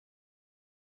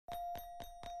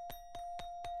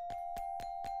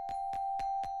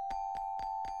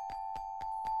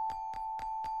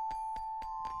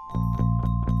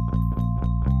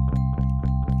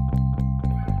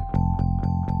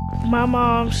My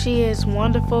mom, she is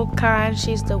wonderful, kind.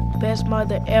 She's the best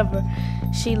mother ever.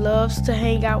 She loves to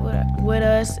hang out with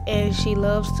us, and she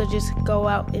loves to just go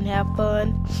out and have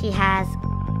fun. She has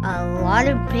a lot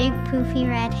of big poofy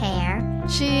red hair.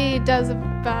 She does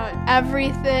about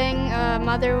everything a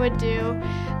mother would do,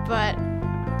 but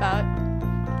about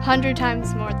 100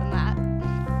 times more than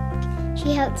that.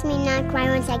 She helps me not cry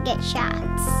once I get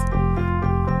shots.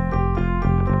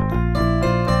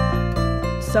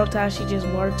 Sometimes she just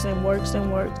works and works and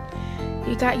works.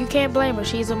 You can't blame her.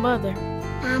 She's a mother.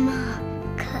 Mama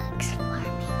cooks for me.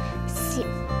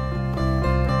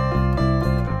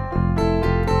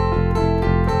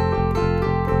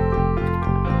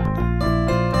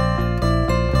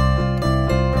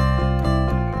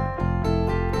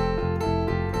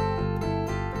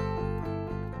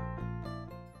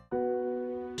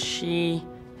 She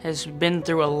has been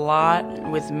through a lot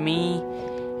with me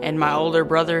and my older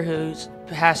brother who's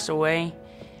passed away.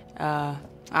 I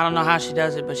don't know how she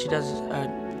does it, but she does a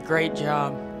great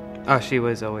job. Oh, she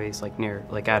was always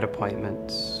at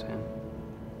appointments and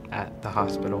at the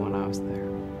hospital when I was there.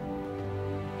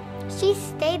 She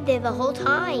stayed there the whole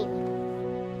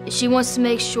time. She wants to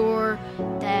make sure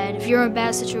that if you're in a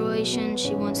bad situation,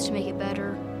 she wants to make it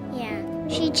better. Yeah.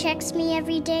 She checks me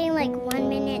every day, like 1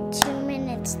 minute, 2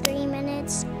 minutes, 3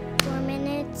 minutes, 4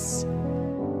 minutes.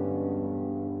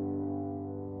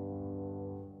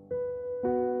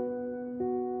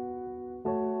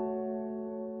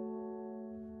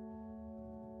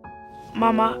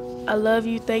 Mama, I love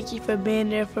you. Thank you for being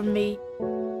there for me.